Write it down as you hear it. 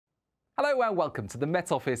Hello and welcome to the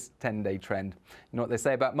Met Office 10-day trend. You know what they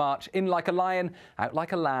say about March? In like a lion, out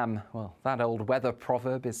like a lamb. Well, that old weather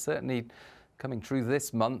proverb is certainly coming true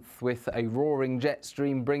this month, with a roaring jet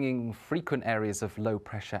stream bringing frequent areas of low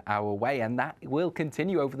pressure our way, and that will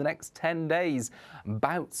continue over the next 10 days.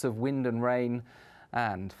 Bouts of wind and rain,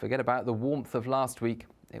 and forget about the warmth of last week.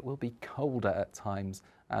 It will be colder at times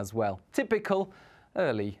as well. Typical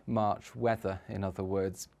early March weather, in other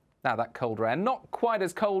words. Now, that colder air, not quite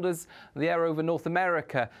as cold as the air over North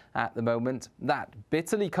America at the moment. That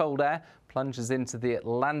bitterly cold air plunges into the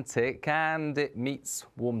Atlantic and it meets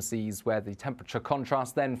warm seas, where the temperature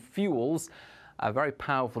contrast then fuels a very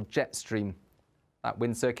powerful jet stream. That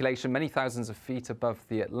wind circulation, many thousands of feet above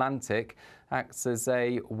the Atlantic, acts as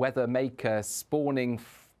a weather maker, spawning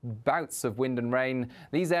bouts of wind and rain.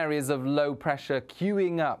 These areas of low pressure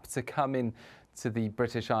queuing up to come in to the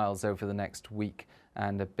British Isles over the next week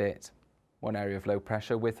and a bit. One area of low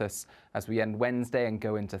pressure with us as we end Wednesday and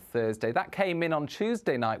go into Thursday. That came in on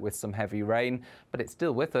Tuesday night with some heavy rain, but it's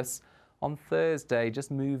still with us on Thursday, just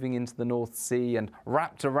moving into the North Sea, and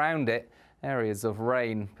wrapped around it areas of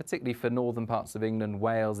rain, particularly for northern parts of England,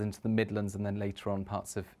 Wales, into the Midlands, and then later on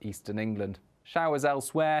parts of eastern England. Showers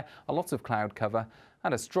elsewhere, a lot of cloud cover,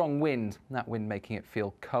 and a strong wind, that wind making it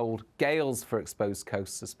feel cold. Gales for exposed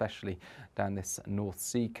coasts, especially down this North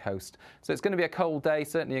Sea coast. So it's going to be a cold day,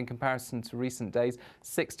 certainly in comparison to recent days.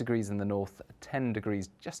 6 degrees in the north, 10 degrees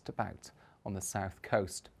just about on the south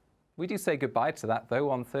coast. We do say goodbye to that, though,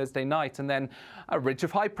 on Thursday night, and then a ridge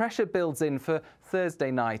of high pressure builds in for Thursday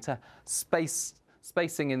night.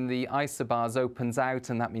 Spacing in the isobars opens out,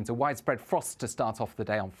 and that means a widespread frost to start off the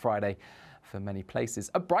day on Friday for many places.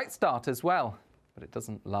 A bright start as well, but it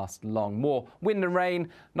doesn't last long. More wind and rain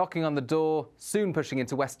knocking on the door, soon pushing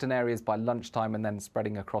into western areas by lunchtime and then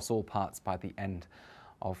spreading across all parts by the end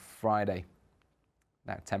of Friday.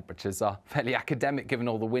 Now, temperatures are fairly academic given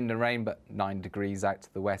all the wind and rain, but 9 degrees out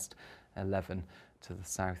to the west, 11 to the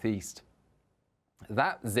southeast.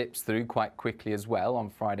 That zips through quite quickly as well on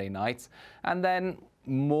Friday night, and then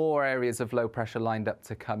more areas of low pressure lined up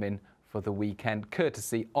to come in for the weekend,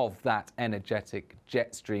 courtesy of that energetic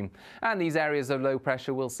jet stream. And these areas of low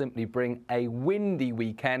pressure will simply bring a windy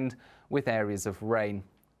weekend with areas of rain.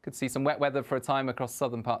 Could see some wet weather for a time across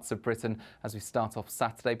southern parts of Britain as we start off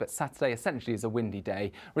Saturday, but Saturday essentially is a windy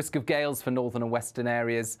day. Risk of gales for northern and western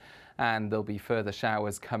areas, and there'll be further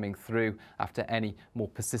showers coming through after any more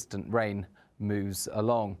persistent rain moves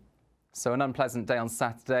along. So an unpleasant day on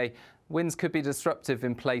Saturday. Winds could be disruptive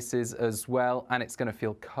in places as well, and it's going to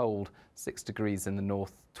feel cold. 6 degrees in the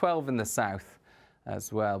north, 12 in the south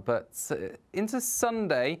as well. But into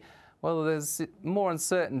Sunday, well, there's more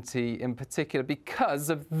uncertainty in particular because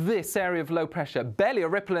of this area of low pressure. Barely a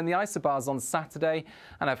ripple in the isobars on Saturday.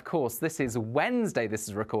 And of course, this is Wednesday this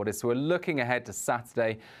is recorded, so we're looking ahead to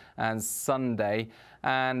Saturday and Sunday.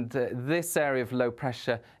 And this area of low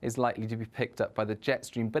pressure is likely to be picked up by the jet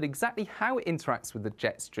stream. But exactly how it interacts with the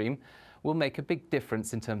jet stream will make a big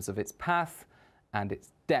difference in terms of its path and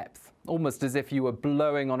its depth, almost as if you were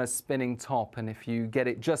blowing on a spinning top, and if you get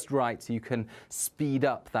it just right, you can speed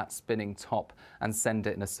up that spinning top and send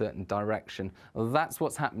it in a certain direction. That's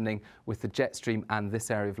what's happening with the jet stream and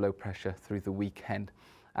this area of low pressure through the weekend.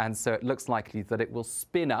 And so it looks likely that it will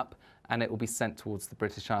spin up and it will be sent towards the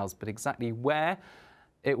British Isles, but exactly where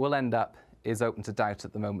it will end up is open to doubt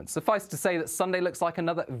at the moment. Suffice to say that Sunday looks like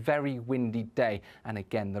another very windy day, and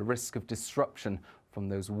again the risk of disruption from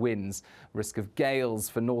those winds, risk of gales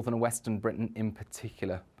for northern and western Britain in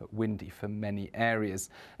particular, but windy for many areas.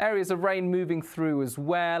 Areas of rain moving through as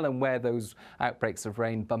well, and where those outbreaks of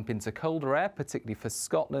rain bump into colder air, particularly for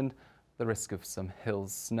Scotland, the risk of some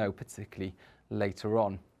hills snow, particularly later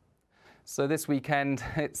on. So this weekend,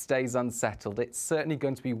 it stays unsettled. It's certainly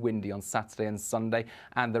going to be windy on Saturday and Sunday,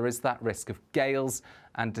 and there is that risk of gales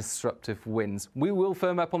and disruptive winds. We will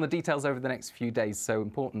firm up on the details over the next few days, so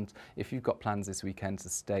important if you've got plans this weekend to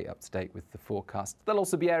stay up to date with the forecast. There'll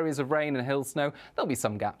also be areas of rain and hill snow. There'll be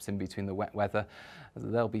some gaps in between the wet weather.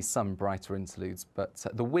 There'll be some brighter interludes, but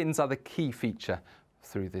the winds are the key feature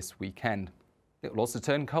through this weekend. It will also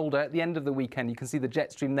turn colder at the end of the weekend. You can see the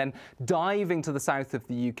jet stream then diving to the south of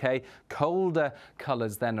the UK, colder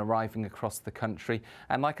colours then arriving across the country.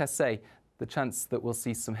 And like I say, the chance that we'll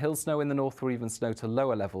see some hill snow in the north or even snow to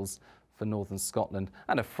lower levels for northern Scotland,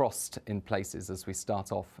 and a frost in places as we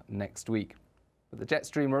start off next week. But the jet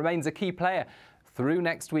stream remains a key player. Through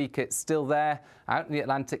next week, it's still there, out in the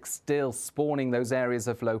Atlantic, still spawning those areas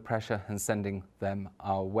of low pressure and sending them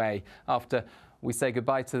our way. After we say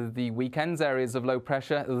goodbye to the weekend's areas of low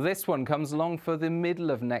pressure, this one comes along for the middle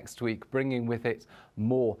of next week, bringing with it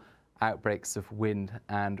more outbreaks of wind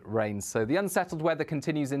and rain. So the unsettled weather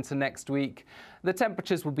continues into next week. The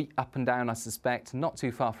temperatures will be up and down, I suspect, not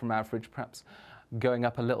too far from average, perhaps going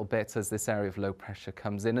up a little bit as this area of low pressure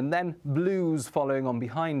comes in, and then blues following on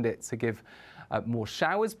behind it to give more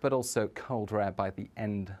showers, but also colder air by the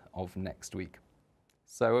end of next week.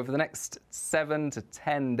 So over the next 7 to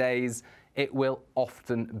 10 days, it will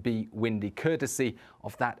often be windy, courtesy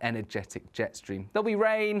of that energetic jet stream. There'll be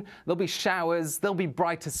rain, there'll be showers, there'll be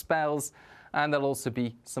brighter spells, and there'll also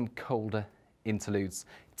be some colder interludes.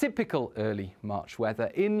 Typical early March weather.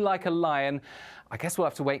 In like a lion, I guess we'll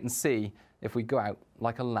have to wait and see if we go out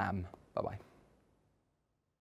like a lamb. Bye-bye.